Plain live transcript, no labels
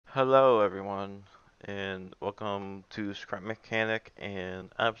Hello everyone, and welcome to Scrap Mechanic, and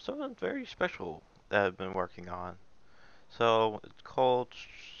I have something very special that I've been working on. So, it's called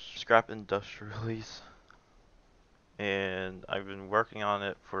Scrap Industrialies, and I've been working on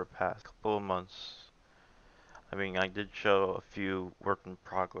it for the past couple of months. I mean, I did show a few work in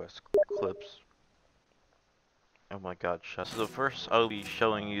progress clips. Oh my god, shut. So the first I'll be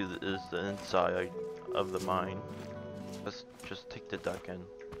showing you is the inside of the mine. Let's just take the duck in.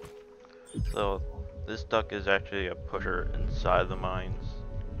 So, this duck is actually a pusher inside the mines.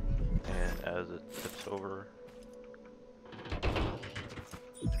 And as it tips over,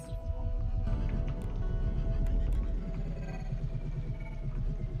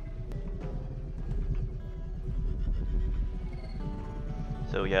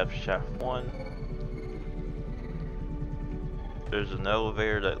 so we have shaft 1. There's an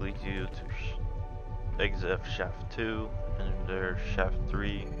elevator that leads you to exit shaft 2, and there's shaft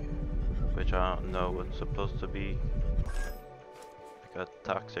 3, which I don't know what's supposed to be. Like a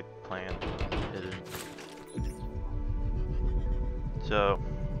toxic plant hidden. So,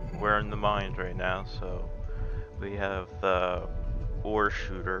 we're in the mines right now, so we have the ore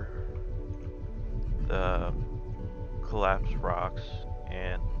shooter, the collapsed rocks,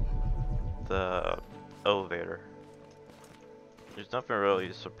 and the elevator. There's nothing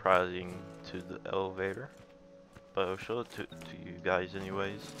really surprising to the elevator, but I'll show it to you guys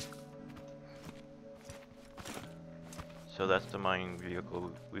anyways. So that's the mining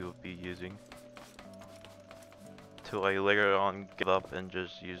vehicle we will be using. Till I later on give up and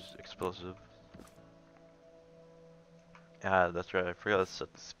just use explosive. Ah, that's right, I forgot to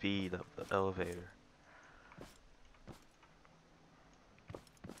set the speed of the elevator.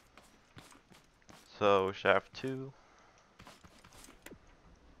 So shaft 2.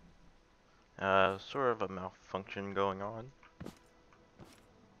 Sort of a malfunction going on.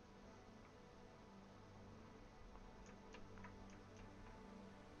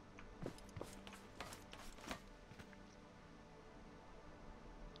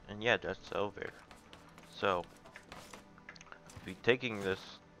 And yeah, that's the elevator. So, I'll be taking this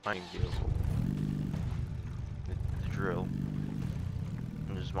mining vehicle, the drill,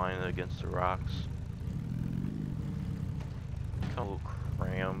 and just mining it against the rocks. Kind of a little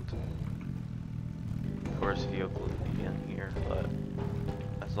crammed. Of course, vehicle would be in here, but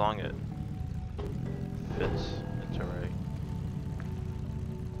as long as it fits, it's alright.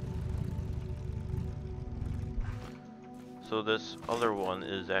 So this other one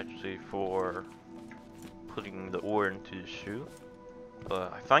is actually for putting the ore into the chute,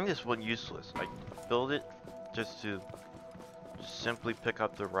 but I find this one useless. I build it just to simply pick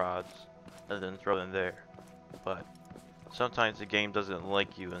up the rods and then throw them there, but sometimes the game doesn't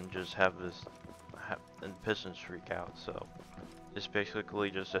like you and just have this and pistons freak out, so it's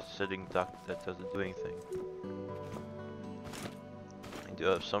basically just a sitting duck that doesn't do anything. I do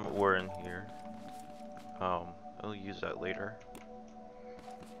have some ore in here. I'll use that later.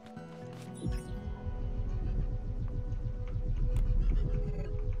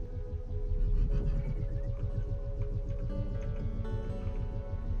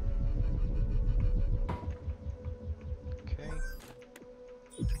 Okay.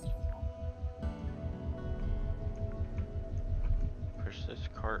 Push this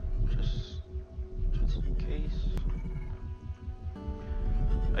cart just in case.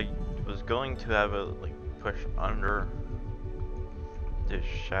 I was going to have it like push under this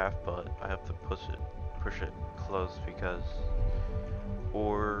shaft, but I have to push it close because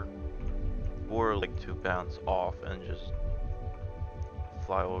or like to bounce off and just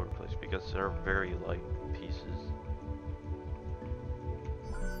fly all over the place because they're very light pieces.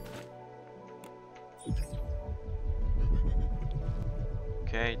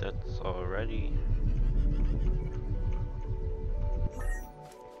 Okay, that's all ready.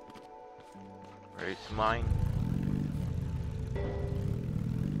 Ready to mine.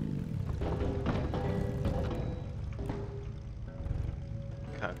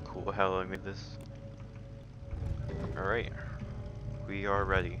 Kinda cool how I made this. Alright, we are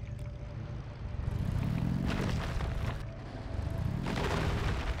ready.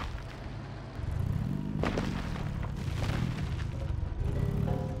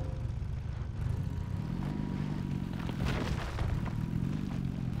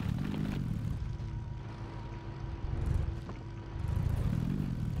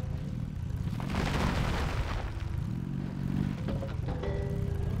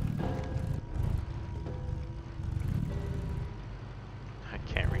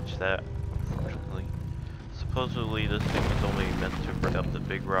 That, unfortunately. Supposedly this thing is only meant to break up the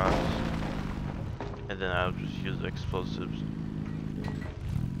big rocks, and then I'll just use explosives.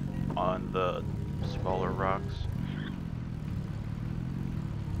 on the smaller rocks.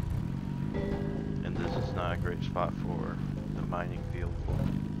 And this is not a great spot for the mining vehicle.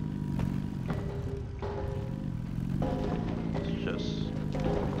 It's just,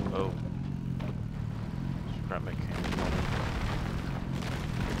 oh, scrap mechanic moment.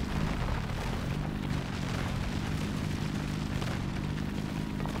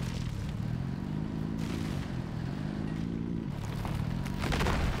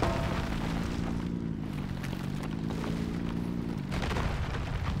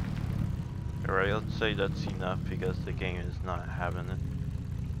 Alright, let's say that's enough because the game is not having it.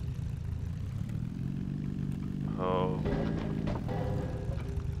 Oh.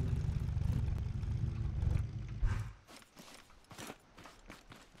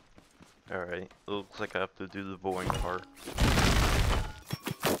 Alright, looks like I have to do the boring part.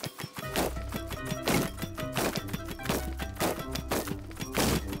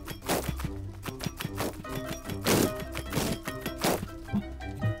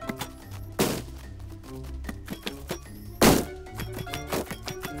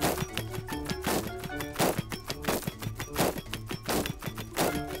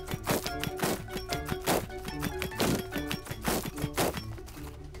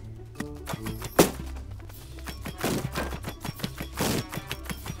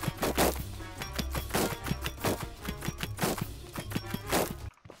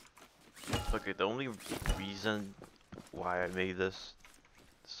 Okay, the only reason why I made this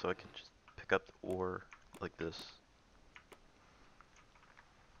is so I can just pick up the ore like this.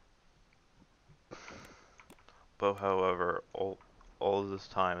 But however, all this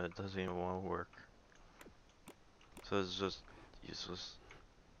time it doesn't even want to work. So it's just useless.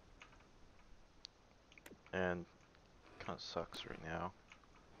 And kind of sucks right now.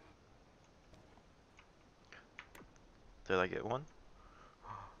 Did I get one?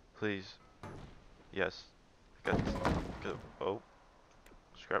 Please. Yes. Got oh.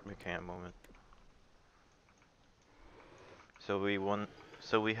 Scrap mechanic moment. So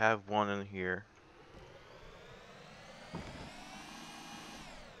we have one in here.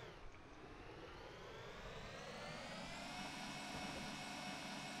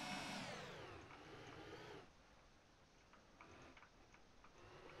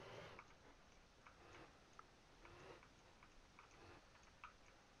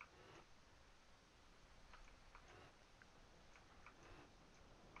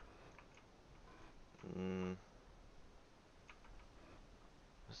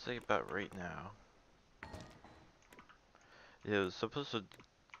 Let's say about right now. It was supposed to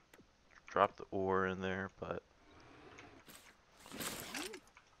drop the ore in there, but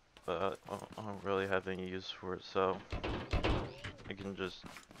I don't really have any use for it, so I can just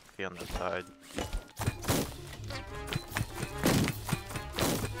be on the side.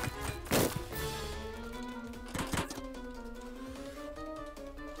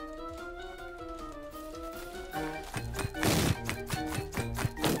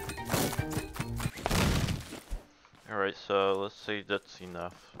 Alright, so let's say that's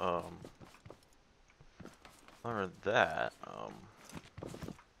enough. Other than that, oh,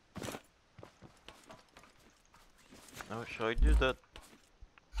 shall I do that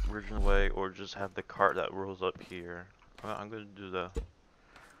original way or just have the cart that rolls up here? Well, I'm gonna do the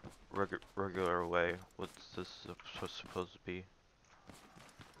regular way. What's this supposed to be?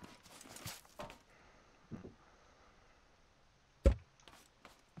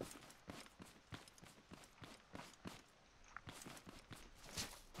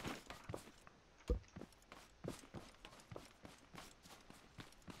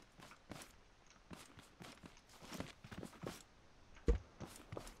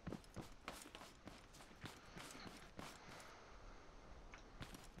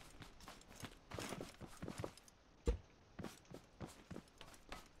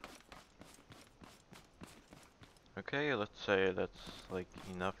 Okay, let's say that's like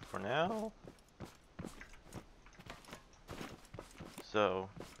enough for now. So,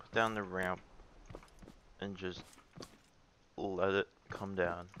 put down the ramp and just let it come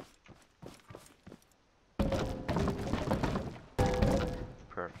down.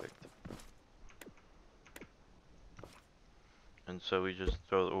 Perfect. And so we just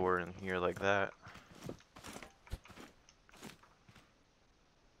throw the ore in here like that.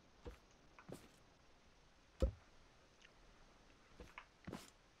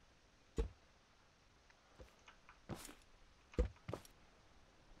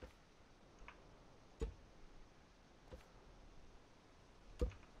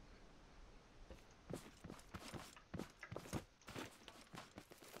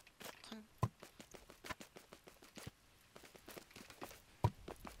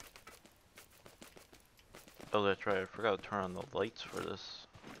 Oh, that's right. I forgot to turn on the lights for this.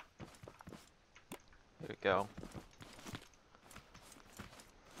 There we go.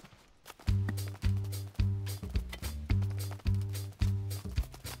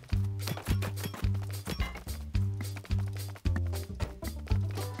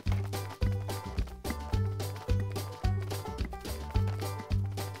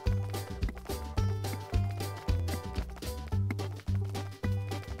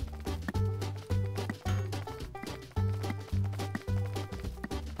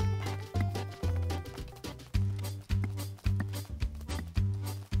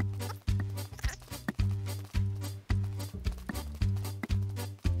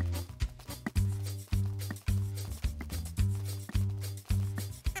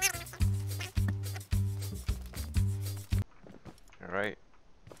 Alright,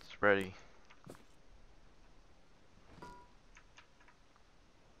 it's ready.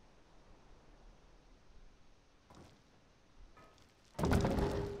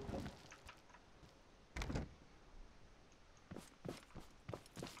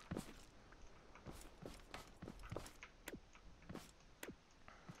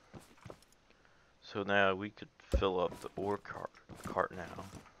 So now we could fill up the ore cart now.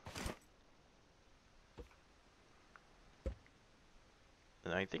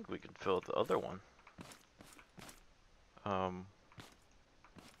 And I think we could fill up the other one. The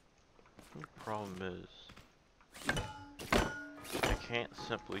problem is I can't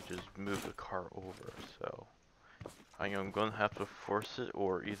simply just move the cart over, so I am gonna have to force it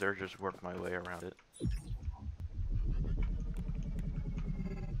or either just work my way around it.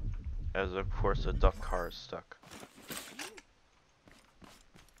 As of course the duck car is stuck.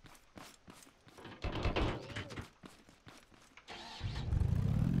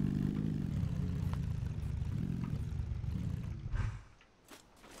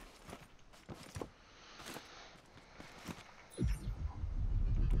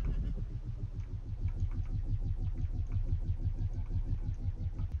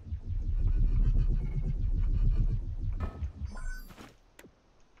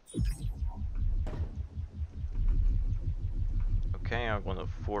 Okay, I'm gonna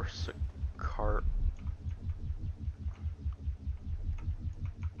force the cart.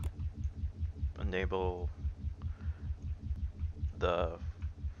 Enable the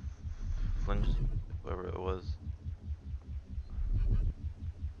flinch, whatever it was.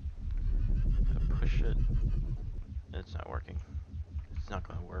 I push it. It's not working. It's not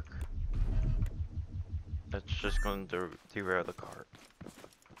gonna work. That's just going to derail the cart.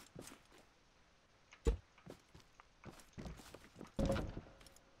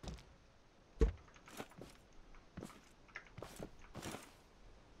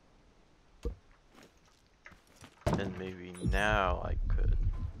 And maybe now I could.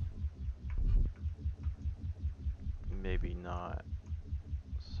 Maybe not.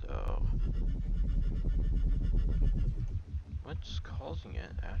 So, what's causing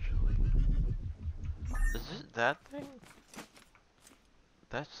it actually? Is it that thing?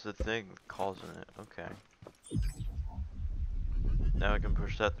 That's the thing causing it. Okay. Now I can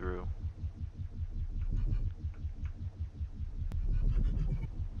push that through.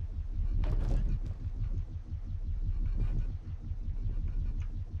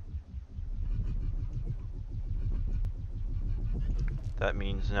 That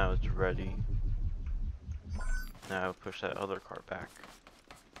means now it's ready. Now push that other cart back.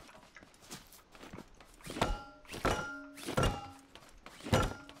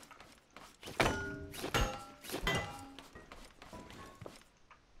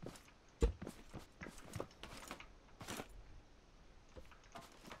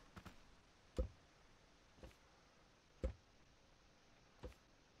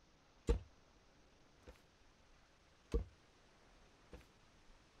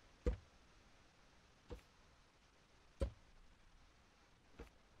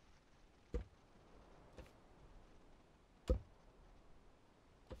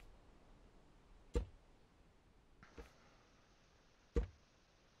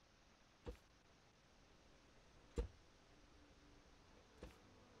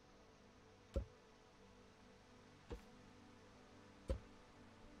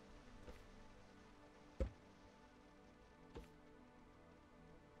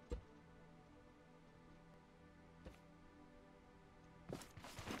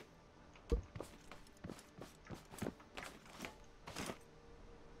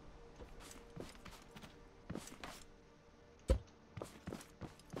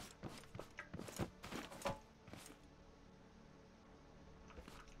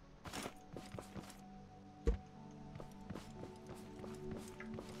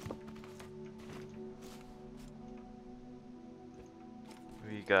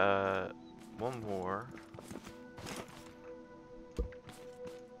 we got one more. Put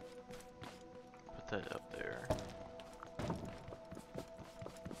that up there.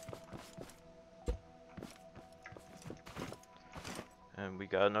 And we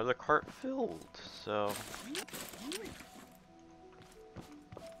got another cart filled, so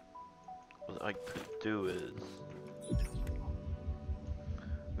what I could do is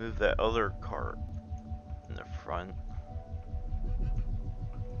move that other cart in the front.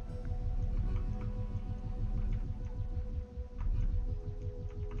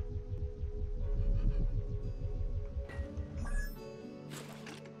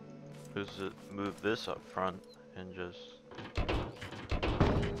 Move this up front and just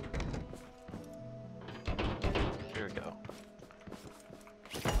here we go.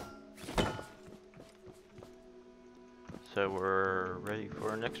 So we're ready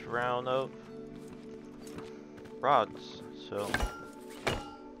for our next round of rods. So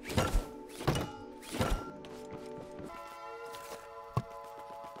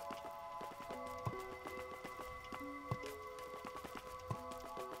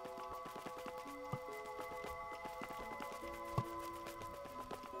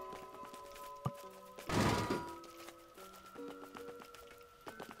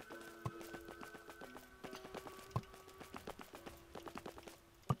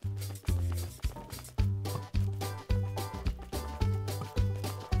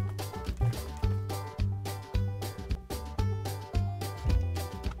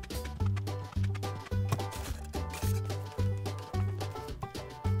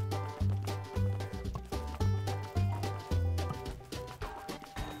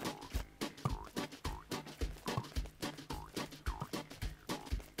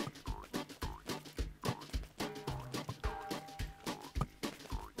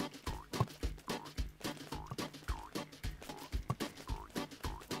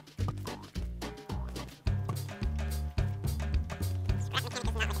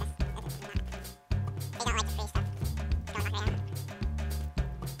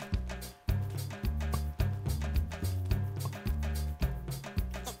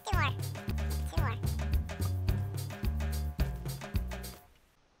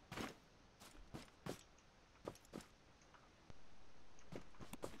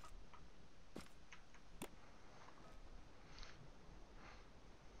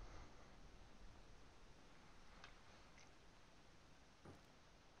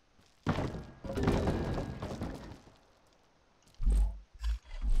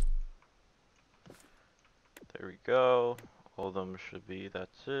there we go. All of them should be,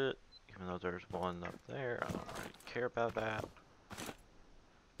 that's it. Even though there's one up there, I don't really care about that.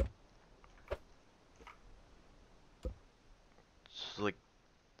 It's like,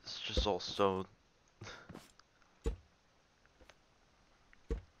 it's just all stone.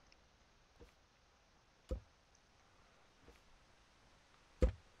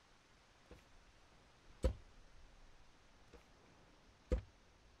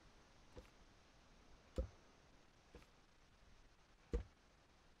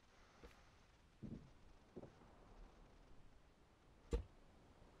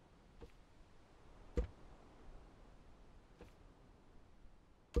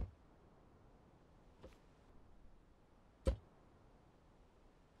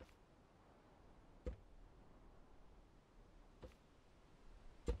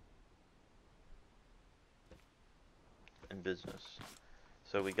 In business.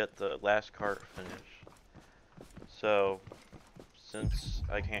 So we got the last cart finished. So since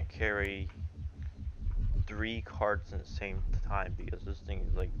I can't carry 3 carts at the same time because this thing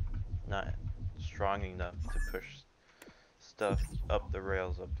is like not strong enough to push stuff up the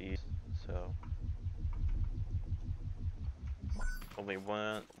rails up these, so only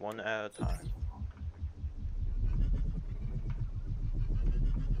one at a time.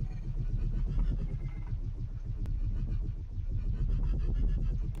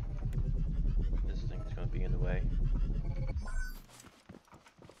 This thing's gonna be in the way.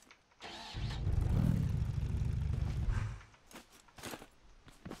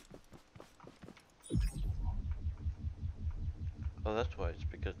 Oh, that's why. It's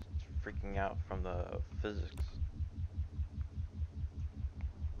because it's freaking out from the physics.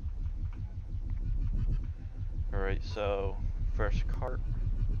 Alright, so first cart.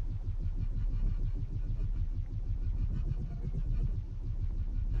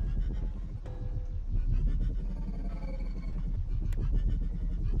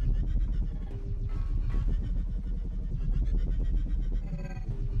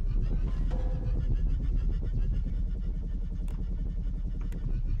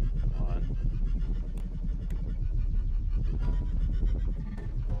 Come on.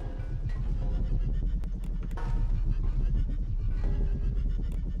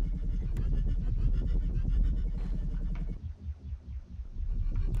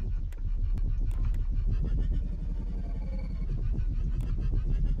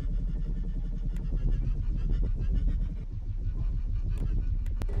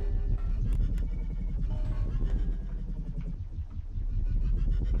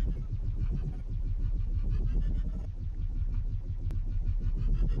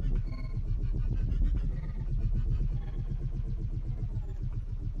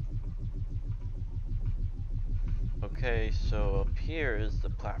 Okay, so up here is the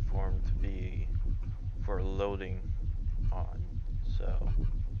platform to be for loading on. So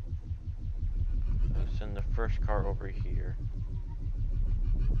I'll send the first car over here.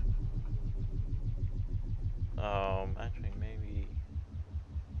 Actually, maybe.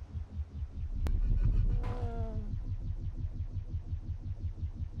 Um,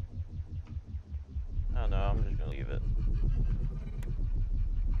 I don't know. I'm just gonna leave it.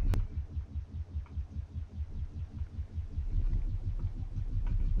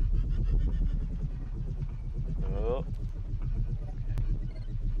 Oh.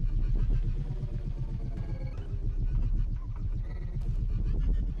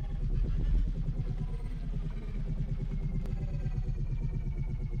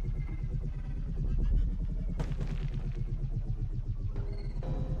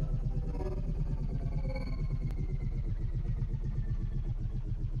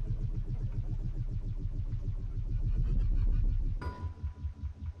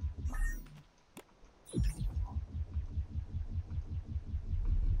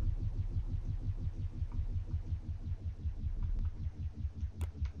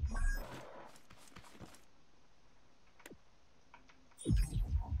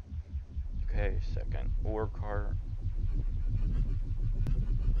 Okay, second ore cart.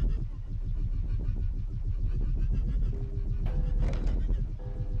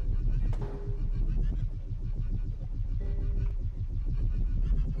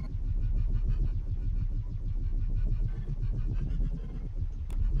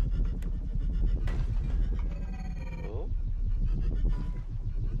 Oh.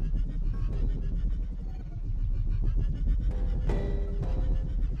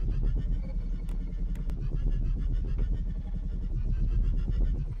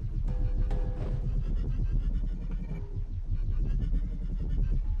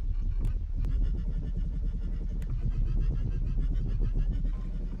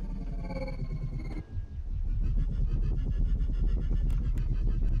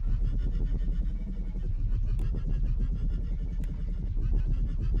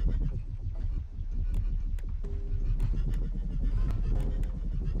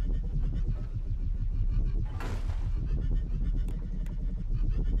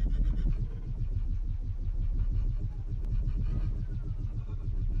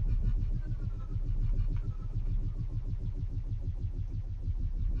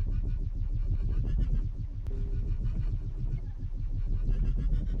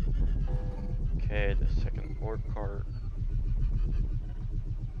 Okay, the second ore cart.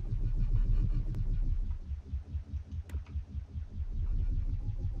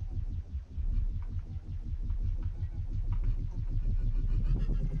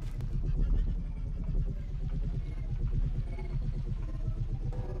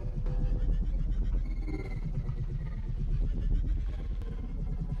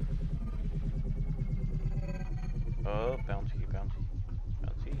 Oh, bouncy, bouncy,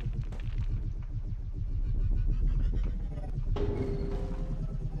 bouncy.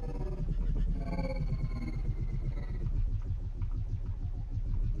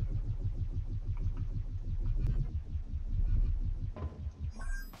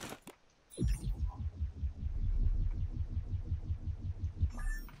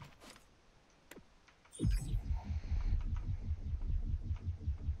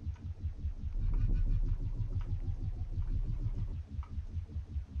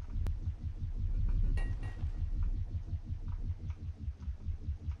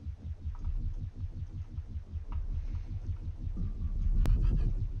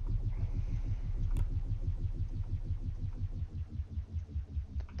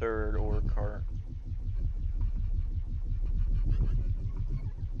 Third ore cart.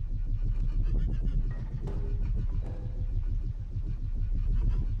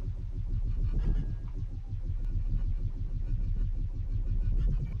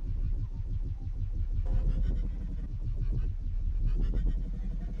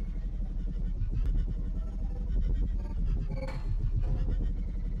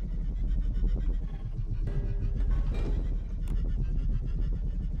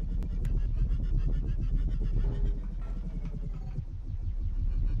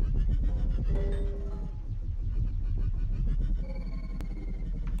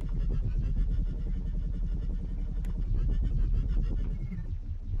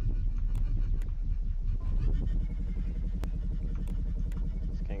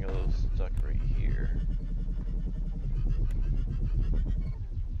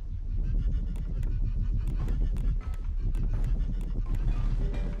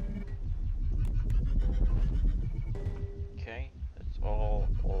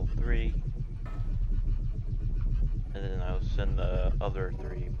 other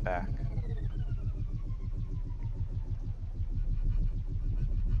 3 back.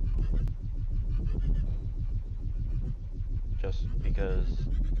 Just because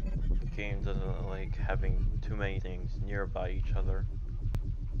the game doesn't like having too many things nearby each other.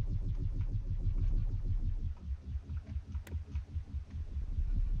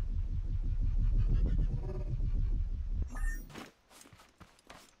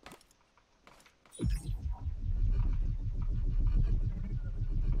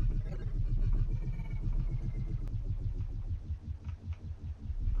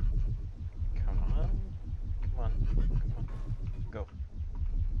 Come on. Come on. Come on. Go.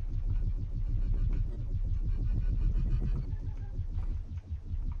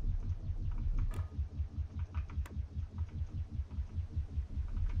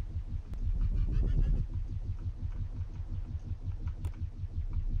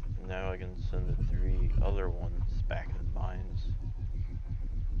 Now I can send the 3 other ones back in the mines.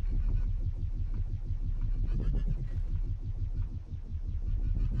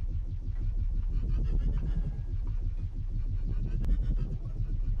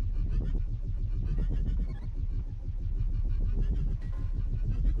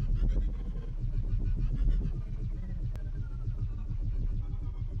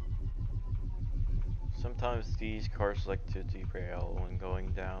 Sometimes these cars like to derail when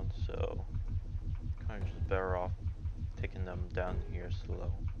going down, so kind of just better off taking them down here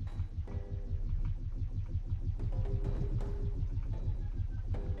slow.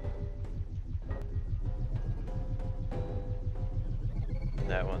 And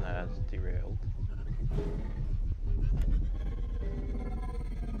that one has derailed.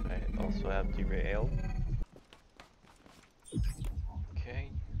 I also have derailed. Okay,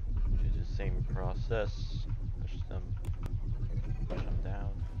 do the same process. Push them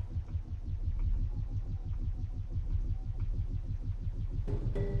down.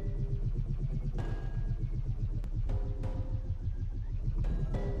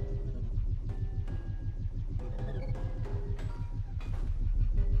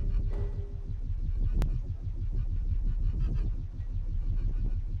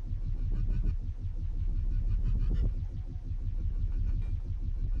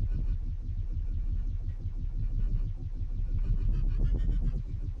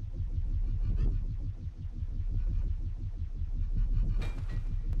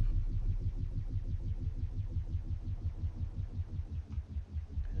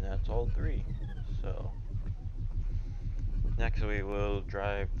 And that's all 3. So next we will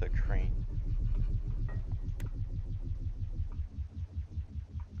drive the crane.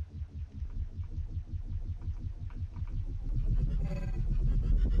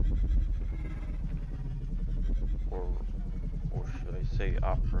 Or should I say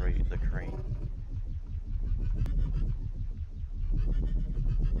operate the crane?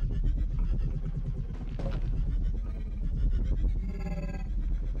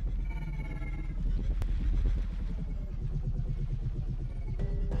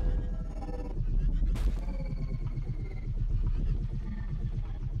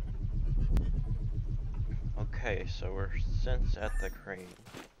 Okay, so we're since at the crane.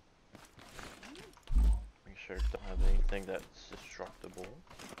 Make sure I don't have anything that's destructible.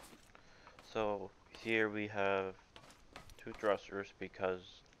 So here we have 2 thrusters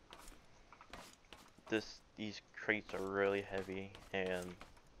because these crates are really heavy and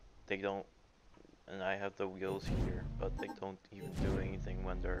they don't, and I have the wheels here, but they don't even do anything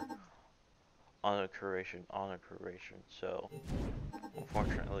when they're on a curation, so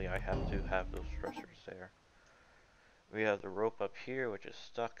unfortunately I have to have those thrusters there. We have the rope up here which is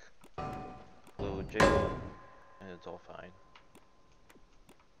stuck, little jiggle, and it's all fine.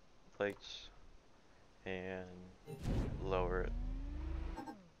 Plates, and lower it.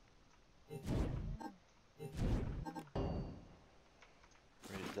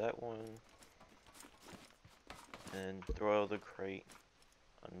 Raise that one, and throw the crate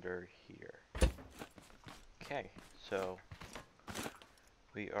under here. Okay, so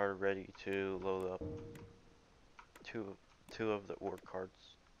we are ready to load up two of the ore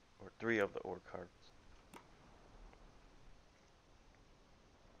carts, or 3 of the ore carts.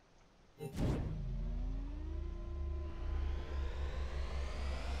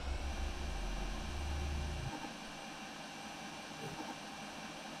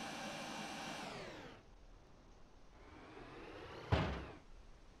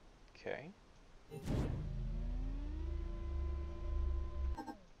 Okay.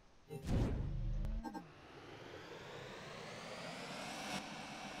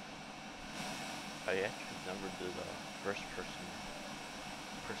 I actually never did a first person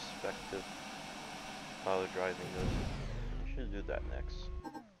perspective while driving this. I should do that next.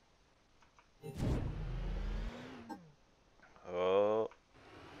 Oh,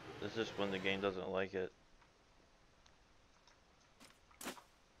 this is when the game doesn't like it.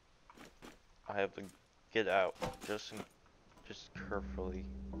 I have to get out just carefully.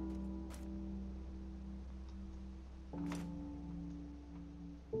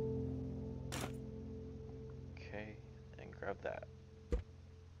 Okay, and grab that.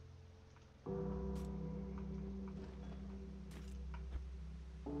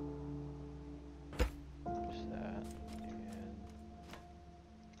 Push that, and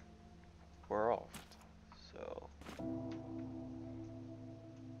we're off. So.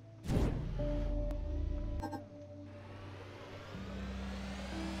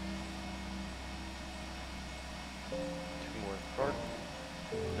 Two more cards.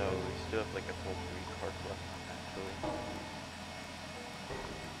 No, we still have like a full 3 cards left, actually.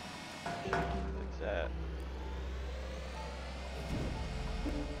 Fix that.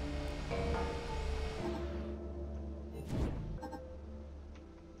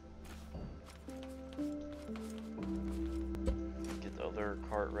 Get the other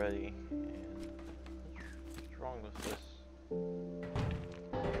cart ready. And what's wrong with this?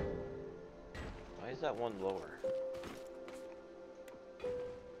 Why is that one lower?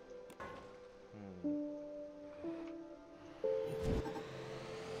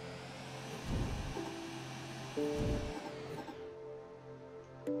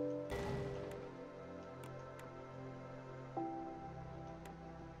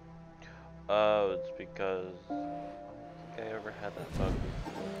 Oh, it's because I don't think I ever had that bug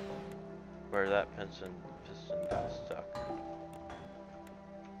before, where that piston got stuck.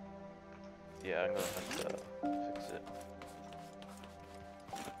 Yeah, I'm gonna have to fix it.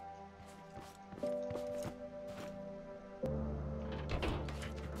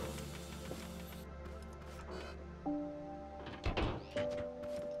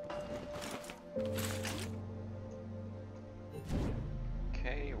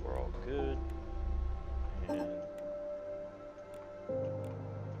 Okay, we're all good. And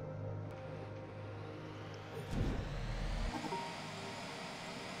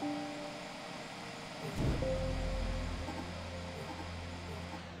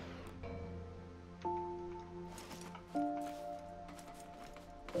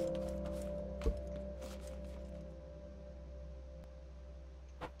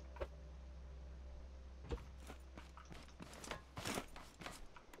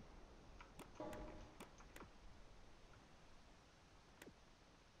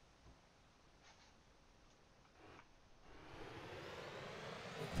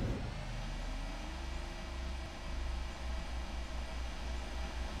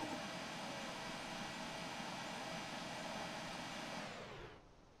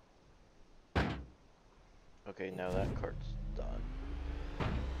okay, now that cart's done.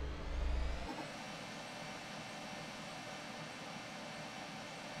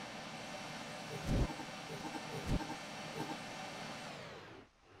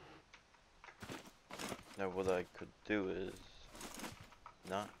 Now what I could do is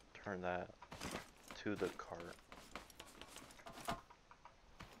not turn that to the cart.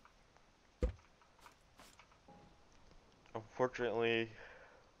 Unfortunately,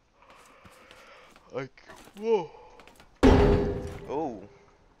 like, whoa. Oh,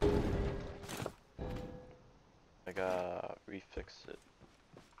 I gotta refix it.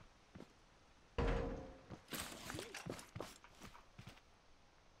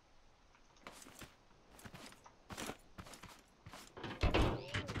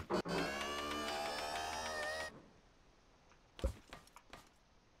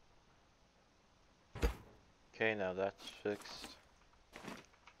 Okay, now that's fixed.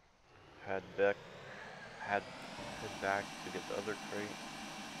 Head back to get the other crate.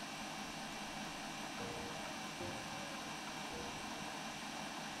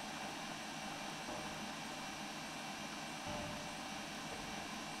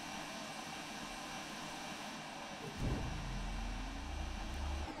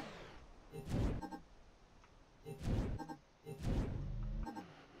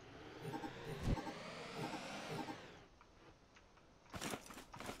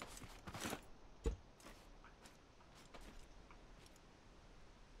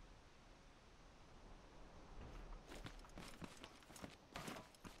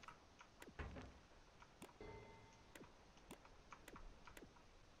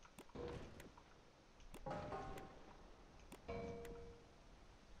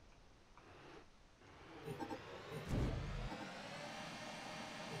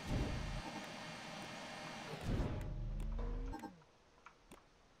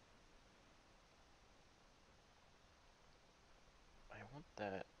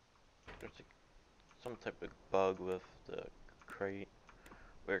 that there's some type of bug with the crate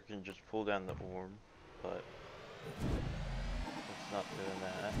where it can just pull down the orb, but it's not doing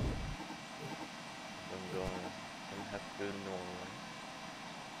that. I'm gonna have to do it normally.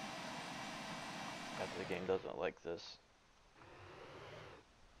 After the game doesn't like this.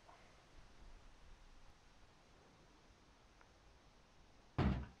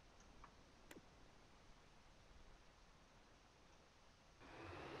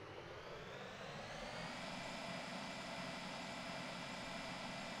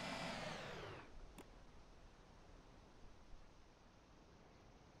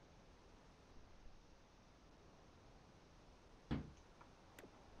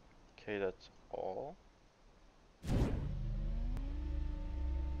 Okay, that's all.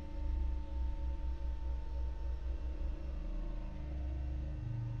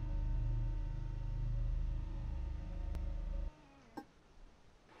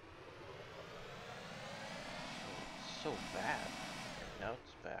 So bad. Now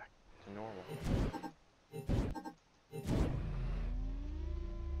it's back to normal.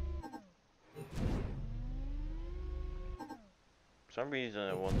 For some reason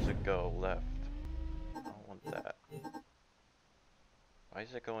it wants to go left. I don't want that. Why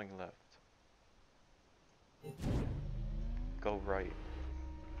is it going left? Go right.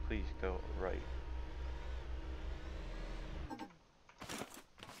 Please go right.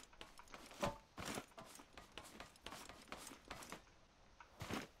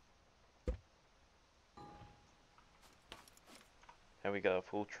 And we got a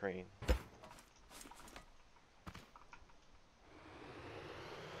full train.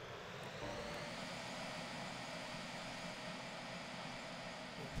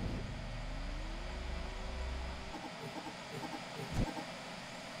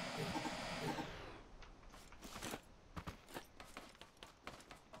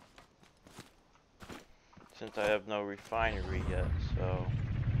 Since I have no refinery yet, so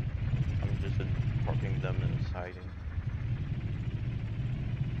I'm just parking them in the siding.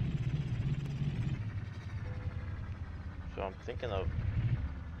 So I'm thinking of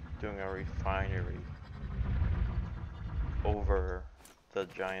doing a refinery over the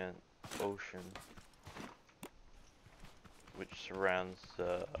giant ocean which surrounds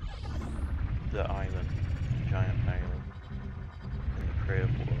the island, giant island in the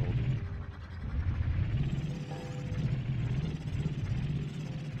creative world.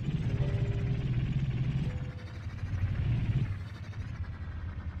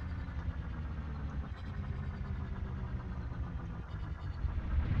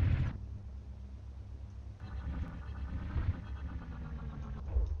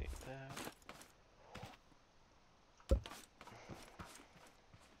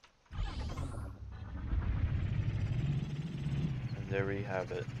 There we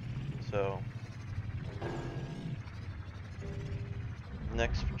have it. So,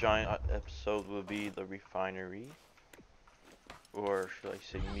 next giant episode will be the refinery, or should I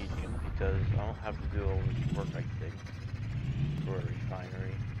say medium, because I don't have to do all this work, I think, for a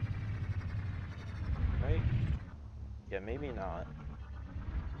refinery. Right? Yeah, maybe not.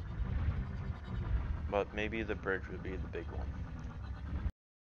 But maybe the bridge would be the big one.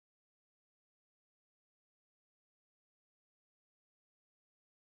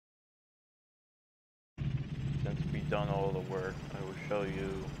 Since we've done all the work, I will show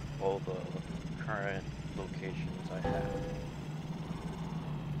you all the current locations I have.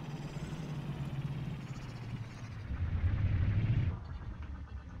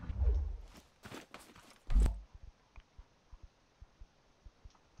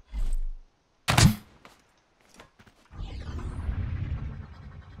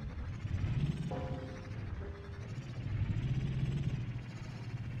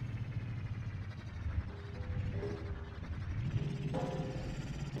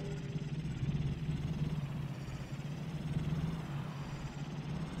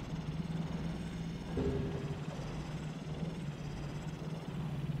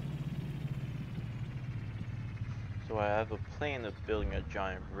 So I have a plan of building a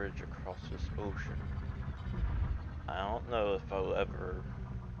giant bridge across this ocean. I don't know if I'll ever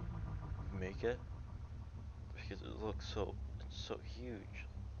make it, because it looks it's so huge.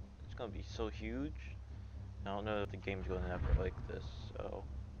 It's gonna be so huge. I don't know if the game's gonna ever like this, so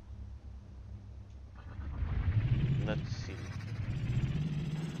let's see.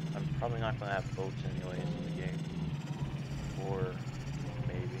 I'm probably not gonna have boats anyways in the game. Or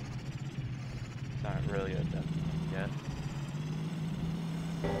maybe. It's not really a definite yet.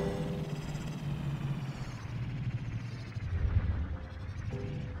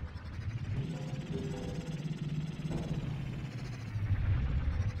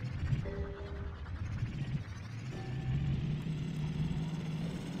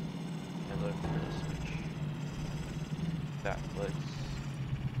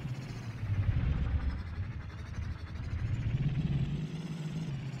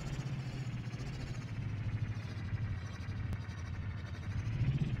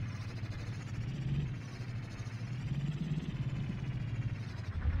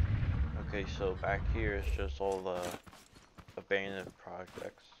 Okay, so back here is just all the abandoned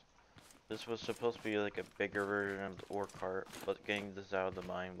projects. This was supposed to be like a bigger version of the ore cart, but getting this out of the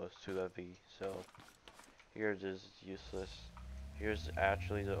mine was too heavy, so here it is, useless. Here's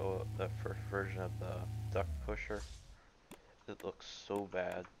actually the first version of the duck pusher. It looks so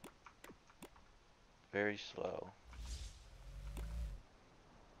bad. Very slow.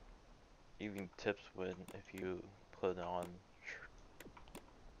 Even tips when if you put it on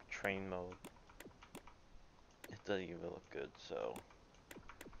train mode. It doesn't even look good, so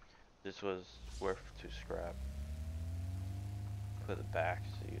this was worth to scrap. Put it back,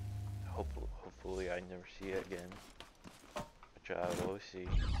 so hopefully I never see it again. Which I will always see.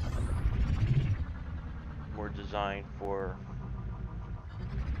 More designed for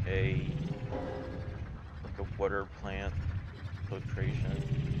a like a water plant filtration,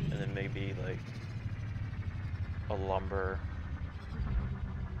 and then maybe like a lumber,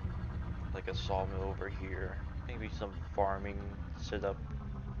 like a sawmill over here. Maybe some farming setup.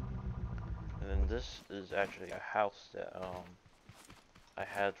 And then this is actually a house that I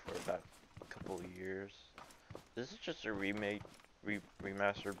had for about a couple of years. This is just a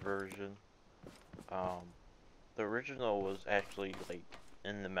remastered version. Um, the original was actually like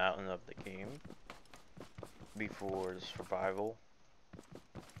in the mountain of the game before the survival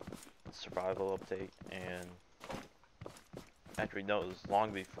update, and actually no, it was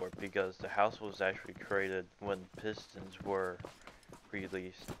long before, because the house was actually created when Pistons were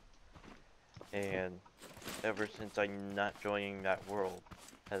released, and ever since I'm not joining that world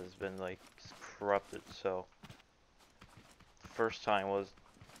has been like corrupted. So the first time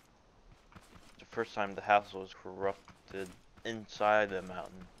the house was corrupted inside the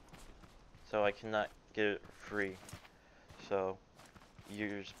mountain, so I cannot get it free. So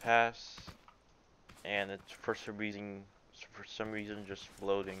years pass, and it's for some reason just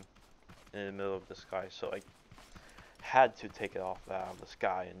floating in the middle of the sky. So I had to take it off out of the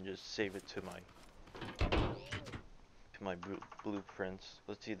sky and just save it to my blueprints.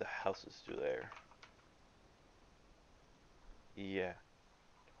 Let's see, the house is still there. Yeah,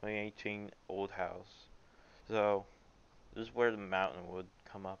 2018 old house. So this is where the mountain would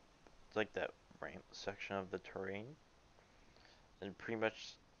come up. It's like that ramp section of the terrain, and pretty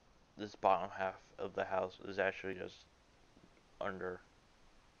much this bottom half of the house is actually just under.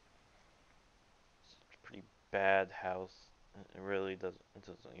 It's a pretty bad house. It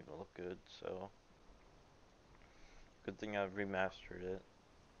doesn't even look good. So good thing I've remastered it.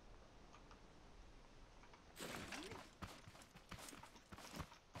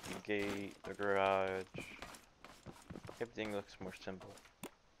 The gate, the garage, everything looks more simple.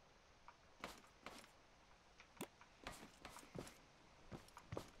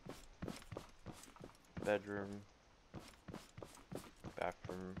 Bedroom,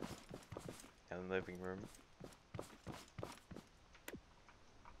 bathroom, and living room.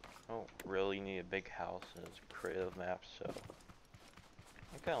 I don't really need a big house in this creative map, so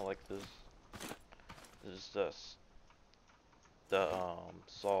I kind of like this. This is just the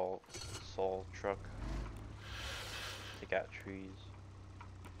saw truck. Take out trees.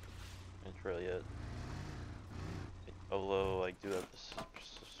 That's really it. Although I do have the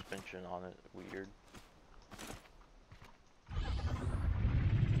suspension on it, weird.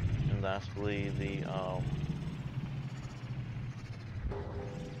 And lastly, the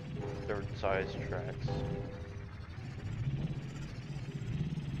third size tracks.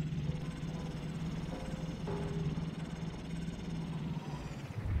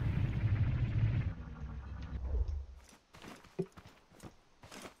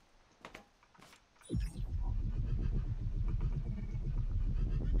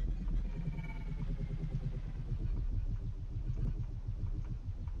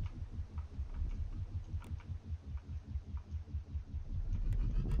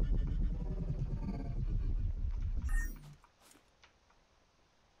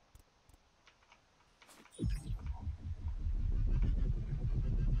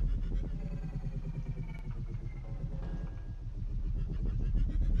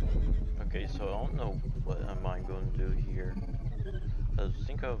 Okay, so I don't know what am I going to do here. I was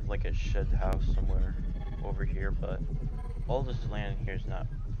thinking of like a shed house somewhere over here, but all this land here is not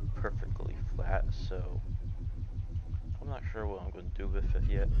perfectly flat, so I'm not sure what I'm going to do with it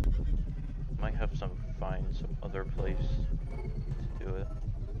yet. Might have to find some other place to do it.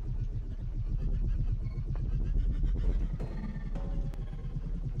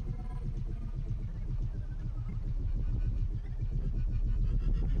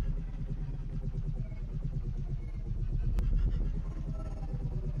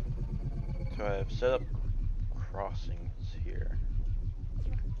 So I have set up crossings here.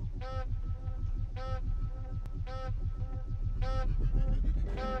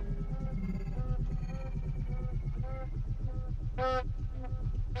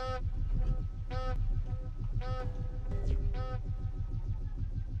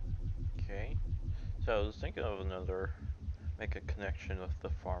 So I was thinking of make a connection with the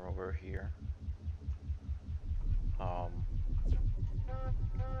farm over here. Um,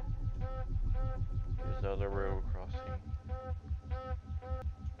 Here's the other railroad crossing.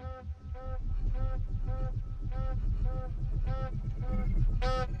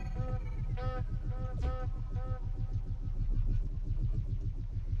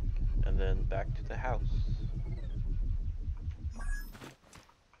 And then back to the house.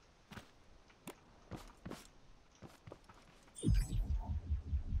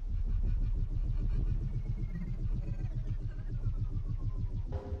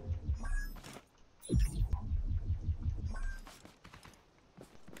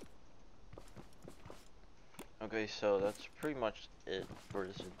 Okay, so that's pretty much it for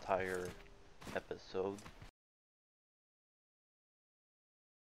this entire episode.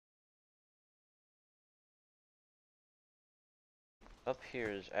 Up here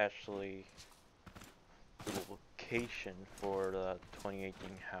is actually the location for the 2018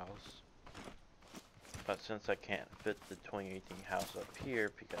 house. But since I can't fit the 2018 house up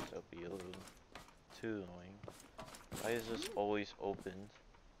here because it'll be a little too annoying. Why is this always opened?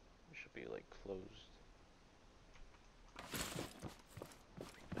 It should be like closed.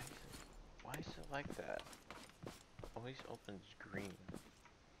 Why is it like that? Always opens green.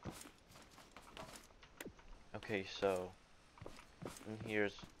 Okay, so and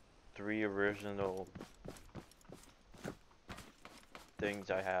here's 3 original things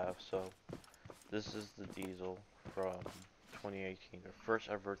I have. So this is the diesel from 2018, the first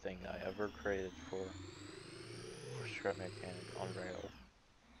ever thing I ever created for Scrap Mechanic on rail.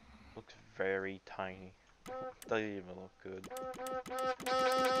 Looks very tiny. Doesn't even look good.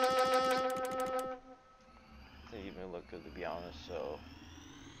 Doesn't even look good to be honest, so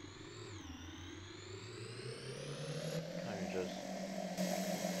kind of just,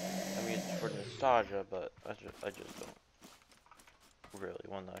 I mean it's for nostalgia, but I just don't really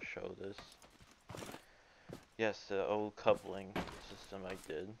want to show this. Yes, the old coupling system I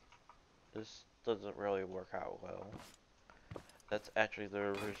did. This doesn't really work out well. That's actually the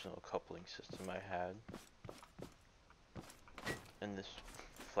original coupling system I had. And this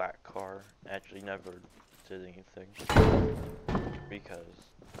flat car actually never did anything. Because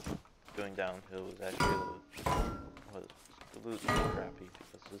going downhill was actually a little crappy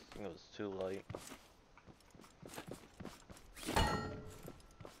because this thing was too light.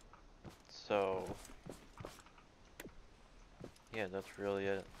 So yeah, that's really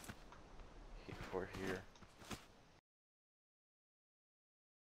it for here.